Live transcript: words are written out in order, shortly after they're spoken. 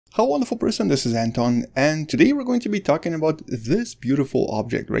Hello wonderful person, this is Anton, and today we're going to be talking about this beautiful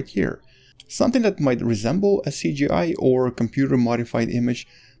object right here. Something that might resemble a CGI or computer modified image,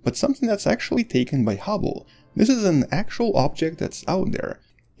 but something that's actually taken by Hubble. This is an actual object that's out there,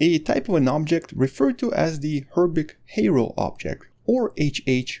 a type of an object referred to as the Herbig-Haro object, or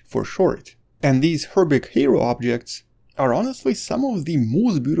HH for short. And these Herbig-Haro objects are honestly some of the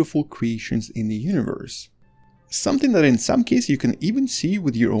most beautiful creations in the universe. Something that in some cases you can even see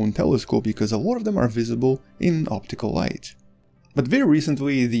with your own telescope, because a lot of them are visible in optical light. But very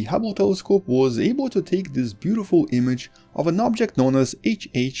recently the Hubble telescope was able to take this beautiful image of an object known as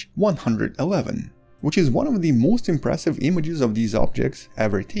HH 111, which is one of the most impressive images of these objects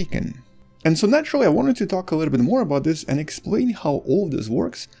ever taken. And so naturally I wanted to talk a little bit more about this and explain how all of this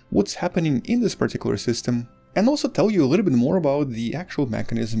works, what's happening in this particular system, and also tell you a little bit more about the actual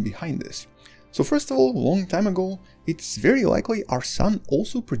mechanism behind this. So first of all, a long time ago, it's very likely our Sun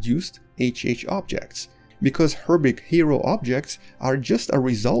also produced HH objects, because Herbig-Haro objects are just a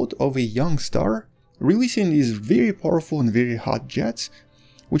result of a young star releasing these very powerful and very hot jets,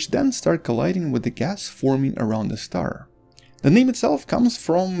 which then start colliding with the gas forming around the star. The name itself comes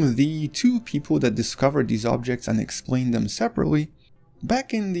from the two people that discovered these objects and explained them separately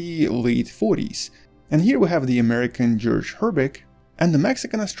back in the late 40s. And here we have the American George Herbig and the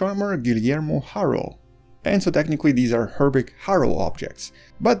Mexican astronomer Guillermo Haro. And so technically these are Herbig-Haro objects,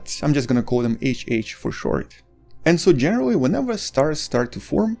 but I'm just gonna call them HH for short. And so generally whenever stars start to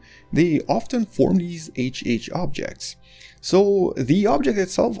form, they often form these HH objects. So the object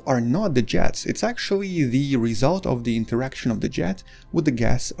itself are not the jets, it's actually the result of the interaction of the jet with the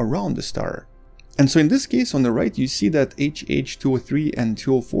gas around the star. And so in this case on the right you see that HH 203 and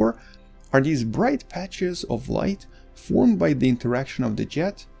 204 are these bright patches of light formed by the interaction of the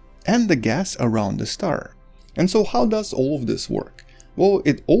jet and the gas around the star. And so how does all of this work? Well,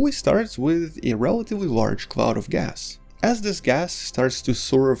 it always starts with a relatively large cloud of gas. As this gas starts to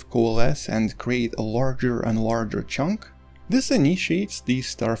sort of coalesce and create a larger and larger chunk, this initiates the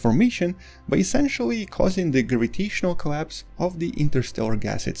star formation by essentially causing the gravitational collapse of the interstellar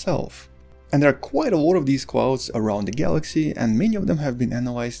gas itself. And there are quite a lot of these clouds around the galaxy, and many of them have been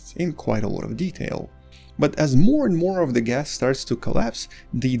analyzed in quite a lot of detail. But as more and more of the gas starts to collapse,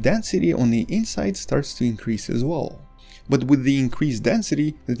 the density on the inside starts to increase as well. But with the increased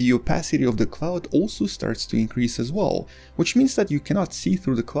density, the opacity of the cloud also starts to increase as well, which means that you cannot see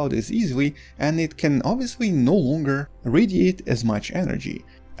through the cloud as easily, and it can obviously no longer radiate as much energy.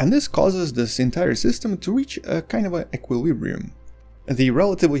 And this causes this entire system to reach a kind of an equilibrium. The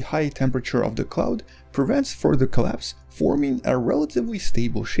relatively high temperature of the cloud prevents further collapse, forming a relatively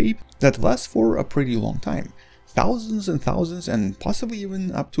stable shape that lasts for a pretty long time, thousands and thousands and possibly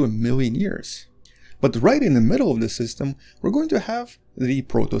even up to 1,000,000 years. But right in the middle of the system, we're going to have the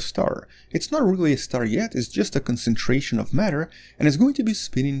protostar. It's not really a star yet, it's just a concentration of matter, and it's going to be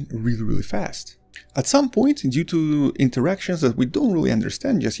spinning really fast. At some point, due to interactions that we don't really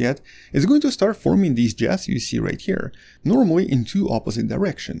understand just yet, it's going to start forming these jets you see right here, normally in two opposite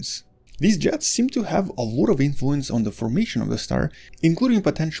directions. These jets seem to have a lot of influence on the formation of the star, including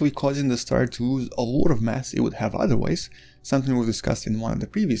potentially causing the star to lose a lot of mass it would have otherwise, something we've discussed in one of the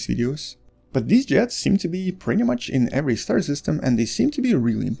previous videos. But these jets seem to be pretty much in every star system, and they seem to be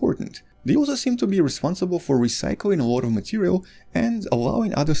really important. They also seem to be responsible for recycling a lot of material and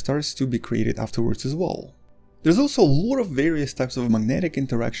allowing other stars to be created afterwards as well. There's also a lot of various types of magnetic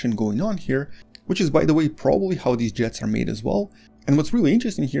interaction going on here, which is by the way probably how these jets are made as well. And what's really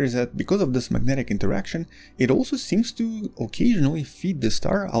interesting here is that because of this magnetic interaction, it also seems to occasionally feed the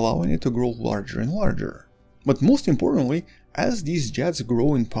star, allowing it to grow larger and larger. But most importantly, as these jets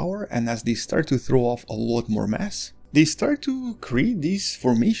grow in power and as they start to throw off a lot more mass, they start to create these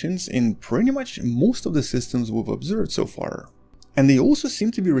formations in pretty much most of the systems we've observed so far. And they also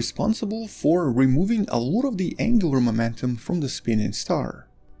seem to be responsible for removing a lot of the angular momentum from the spinning star.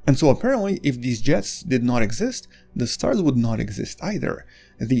 And so apparently if these jets did not exist, the stars would not exist either.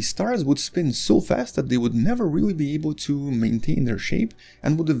 The stars would spin so fast that they would never really be able to maintain their shape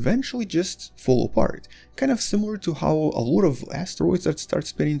and would eventually just fall apart. Kind of similar to how a lot of asteroids that start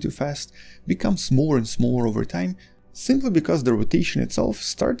spinning too fast become smaller and smaller over time, simply because the rotation itself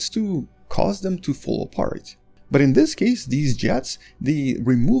starts to cause them to fall apart. But in this case, these jets, they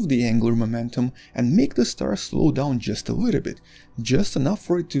remove the angular momentum and make the star slow down just a little bit, just enough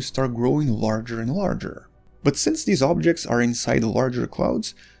for it to start growing larger and larger. But since these objects are inside larger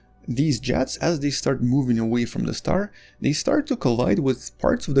clouds, these jets, as they start moving away from the star, they start to collide with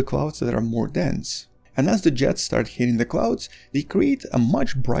parts of the clouds that are more dense. And as the jets start hitting the clouds, they create a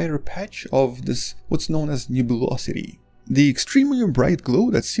much brighter patch of this, what's known as nebulosity. the extremely bright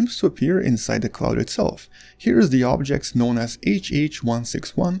glow that seems to appear inside the cloud itself. Here is the objects known as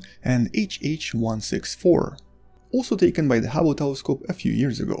HH161 and HH164, also taken by the Hubble telescope a few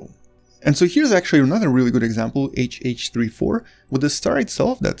years ago. And so here's actually another really good example, HH34, with the star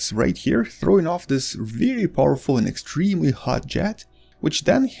itself that's right here throwing off this very powerful and extremely hot jet, which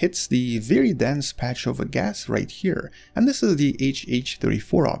then hits the very dense patch of a gas right here, and this is the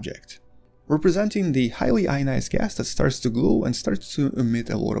HH34 object, representing the highly ionized gas that starts to glow and starts to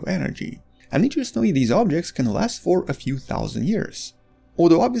emit a lot of energy. And interestingly, these objects can last for a few thousand years.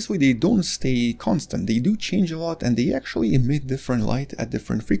 Although obviously they don't stay constant, they do change a lot and they actually emit different light at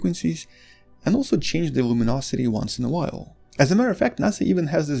different frequencies and also change the luminosity once in a while. As a matter of fact, NASA even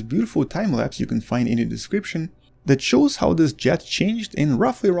has this beautiful time-lapse you can find in the description that shows how this jet changed in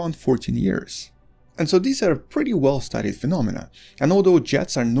roughly around 14 years. And so these are pretty well-studied phenomena, and although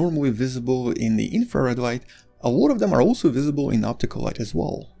jets are normally visible in the infrared light, a lot of them are also visible in optical light as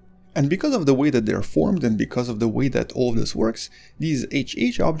well. And because of the way that they're formed and because of the way that all of this works, these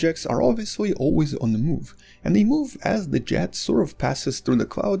HH objects are obviously always on the move, and they move as the jet sort of passes through the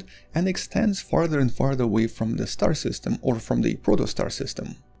cloud and extends farther and farther away from the star system or from the protostar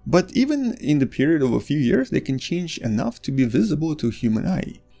system. But even in the period of a few years, they can change enough to be visible to human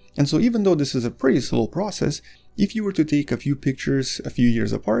eye. And so even though this is a pretty slow process, if you were to take a few pictures a few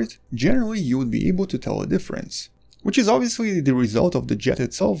years apart, generally you would be able to tell a difference, which is obviously the result of the jet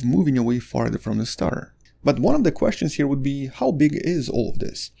itself moving away farther from the star. But one of the questions here would be, how big is all of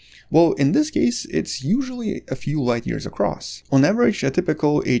this? Well, in this case, it's usually a few light years across. On average, a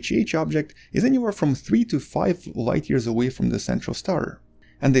typical HH object is anywhere from 3 to 5 light years away from the central star.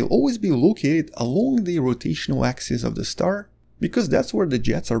 And they'll always be located along the rotational axis of the star, because that's where the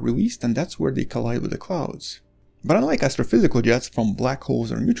jets are released and that's where they collide with the clouds. But unlike astrophysical jets from black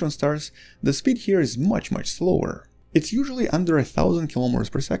holes or neutron stars, the speed here is much slower. It's usually under 1,000 km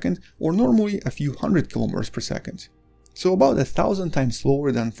per second, or normally a few hundred kilometers per second. So about 1,000 times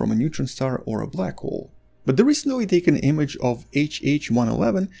slower than from a neutron star or a black hole. But the recently taken image of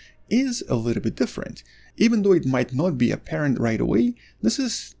HH111 is a little bit different. Even though it might not be apparent right away, this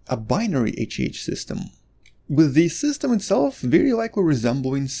is a binary HH system, with the system itself very likely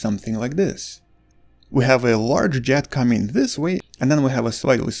resembling something like this. We have a large jet coming this way, and then we have a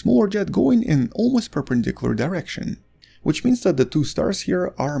slightly smaller jet going in almost perpendicular direction, which means that the two stars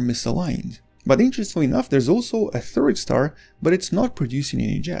here are misaligned. But interestingly enough, there's also a third star, but it's not producing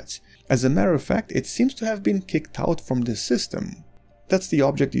any jets. As a matter of fact, it seems to have been kicked out from this system. That's the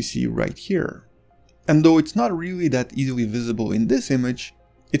object you see right here. And though it's not really that easily visible in this image,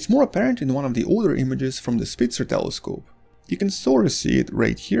 it's more apparent in one of the older images from the Spitzer telescope. You can sort of see it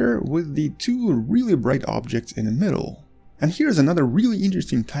right here with the two really bright objects in the middle. And here's another really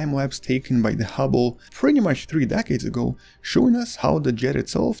interesting time-lapse taken by the Hubble pretty much 3 decades ago, showing us how the jet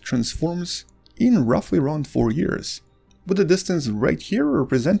itself transforms in roughly around 4 years, with the distance right here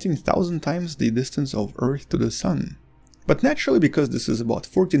representing 1,000 times the distance of Earth to the Sun. But naturally, because this is about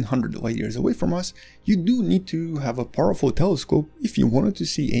 1400 light years away from us, you do need to have a powerful telescope if you wanted to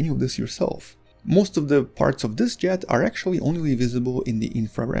see any of this yourself. Most of the parts of this jet are actually only visible in the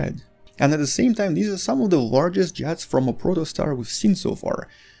infrared. And at the same time, these are some of the largest jets from a protostar we've seen so far.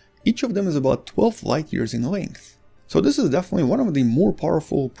 Each of them is about 12 light years in length. So this is definitely one of the more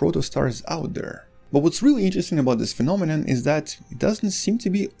powerful protostars out there. But what's really interesting about this phenomenon is that it doesn't seem to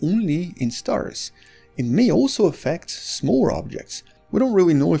be only in stars. It may also affect smaller objects. We don't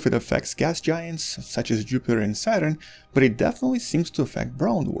really know if it affects gas giants such as Jupiter and Saturn, but it definitely seems to affect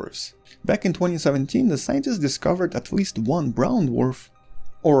brown dwarfs. Back in 2017, the scientists discovered at least one brown dwarf,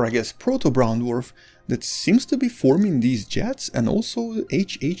 or I guess proto-brown dwarf, that seems to be forming these jets and also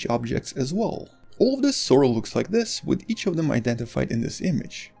HH objects as well. All of this sort of looks like this, with each of them identified in this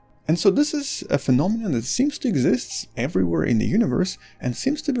image. And so this is a phenomenon that seems to exist everywhere in the universe and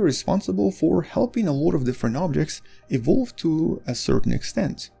seems to be responsible for helping a lot of different objects evolve to a certain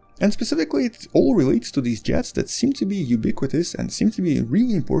extent. And specifically, it all relates to these jets that seem to be ubiquitous and seem to be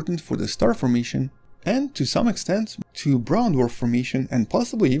really important for the star formation, and to some extent to brown dwarf formation and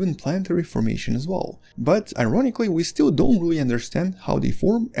possibly even planetary formation as well. But ironically, we still don't really understand how they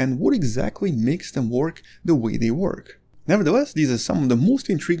form and what exactly makes them work the way they work. Nevertheless, these are some of the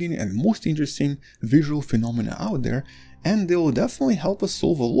most intriguing and most interesting visual phenomena out there, and they will definitely help us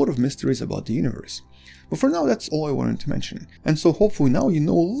solve a lot of mysteries about the universe. But for now, that's all I wanted to mention. And so hopefully now you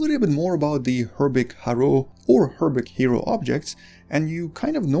know a little bit more about the Herbig-Haro or Herbig-Haro objects, and you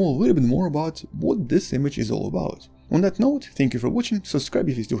kind of know a little bit more about what this image is all about. On that note, thank you for watching, subscribe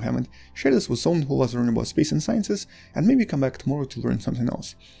if you still haven't, share this with someone who loves learning about space and sciences, and maybe come back tomorrow to learn something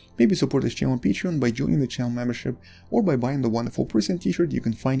else. Maybe support this channel on Patreon by joining the channel membership or by buying the wonderful present t-shirt you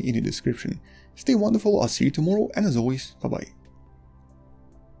can find in the description. Stay wonderful, I'll see you tomorrow, and as always, bye bye.